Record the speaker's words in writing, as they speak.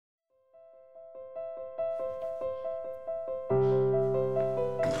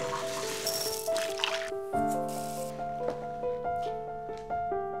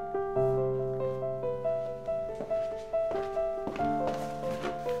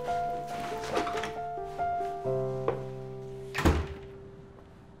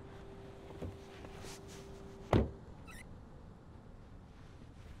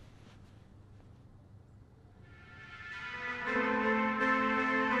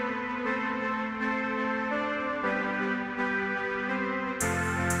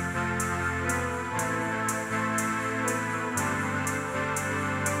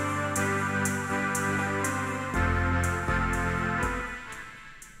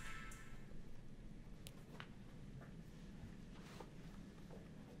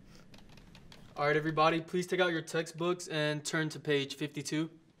All right, everybody, please take out your textbooks and turn to page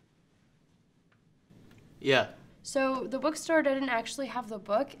 52. Yeah. So the bookstore didn't actually have the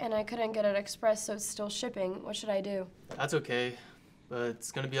book, and I couldn't get it express, so it's still shipping. What should I do? That's okay, but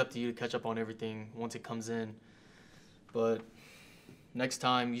it's gonna be up to you to catch up on everything once it comes in. But next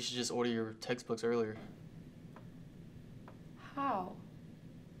time, you should just order your textbooks earlier. How?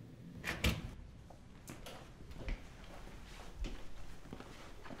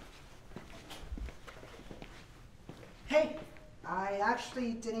 Hey, I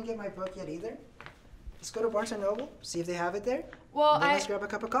actually didn't get my book yet either. Let's go to Barnes & Noble, see if they have it there. Well, and then let's grab a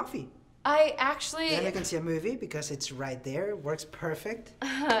cup of coffee. I actually... Then we can see a movie because it's right there. Works perfect.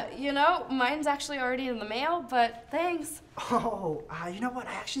 You know, mine's actually already in the mail, but thanks. Oh, you know what?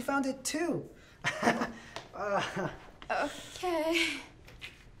 I actually found it too. Okay.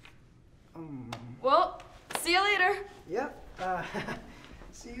 Well, see you later. Yep.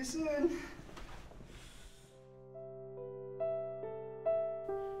 See you soon.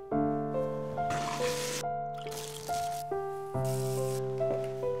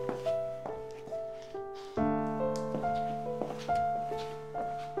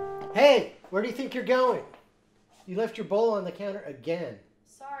 Hey, where do you think you're going? You left your bowl on the counter again.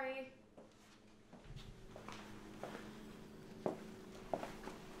 Sorry.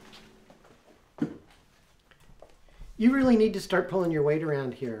 You really need to start pulling your weight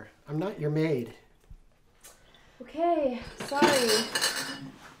around here. I'm not your maid. Okay, sorry.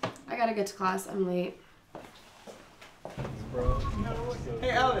 I gotta get to class. I'm late.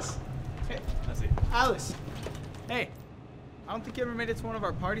 Hey, Alice. Hey, Alice. Hey, I don't think you ever made it to one of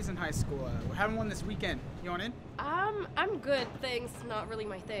our parties in high school. We're having one this weekend. You want in? I'm good, thanks. Not really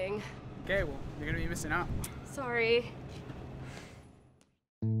my thing. Okay, well, you're gonna be missing out. Sorry.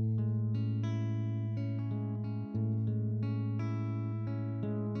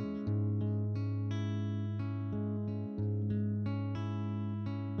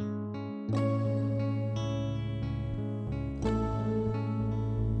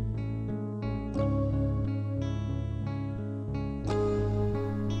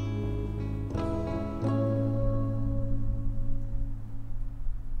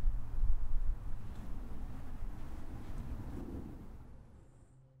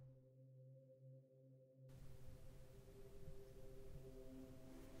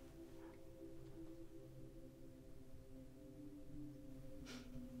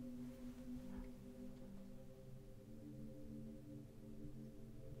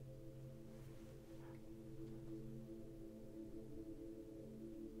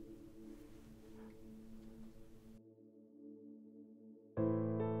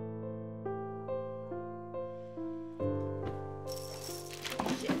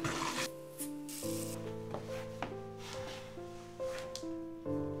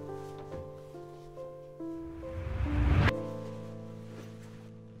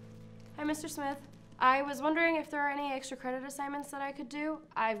 Hi, Mr. Smith. I was wondering if there are any extra credit assignments that I could do.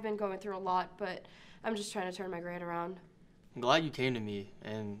 I've been going through a lot, but I'm just trying to turn my grade around. I'm glad you came to me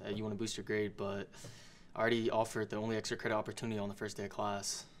and you want to boost your grade, but I already offered the only extra credit opportunity on the first day of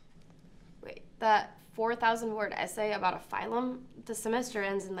class. Wait, that 4,000-word essay about a phylum? The semester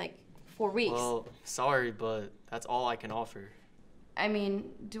ends in like 4 weeks. Well, sorry, but that's all I can offer. I mean,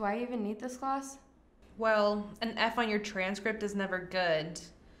 do I even need this class? Well, an F on your transcript is never good.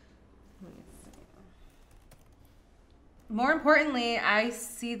 More importantly, I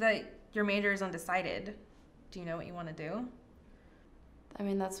see that your major is undecided. Do you know what you want to do? I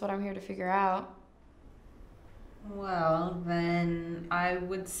mean, that's what I'm here to figure out. Well, then I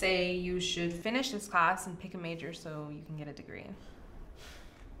would say you should finish this class and pick a major so you can get a degree.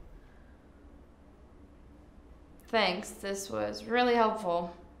 Thanks, this was really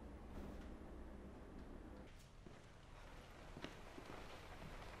helpful.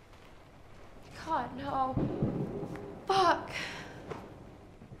 God, no. Fuck.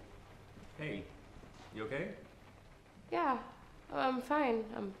 Hey, you okay? Yeah, I'm fine.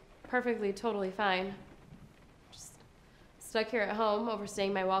 I'm perfectly, totally fine. Just stuck here at home,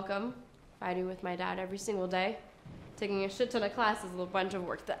 overstaying my welcome, fighting with my dad every single day, taking a shit ton of classes with a bunch of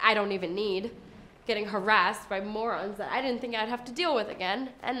work that I don't even need, getting harassed by morons that I didn't think I'd have to deal with again,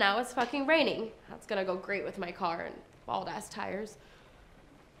 and now it's fucking raining. That's gonna go great with my car and bald-ass tires.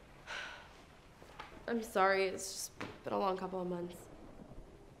 I'm sorry, it's just been a long couple of months.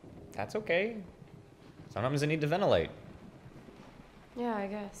 That's okay. Sometimes I need to ventilate. Yeah, I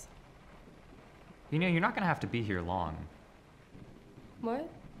guess. You know, you're not gonna have to be here long. What?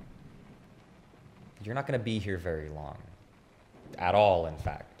 You're not gonna be here very long. At all, in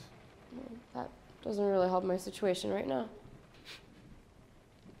fact. That doesn't really help my situation right now.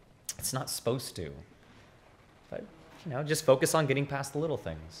 It's not supposed to. But, you know, just focus on getting past the little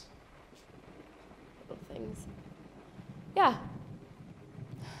things. Little things. Yeah.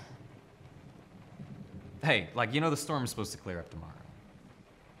 Hey, like, you know the storm's supposed to clear up tomorrow.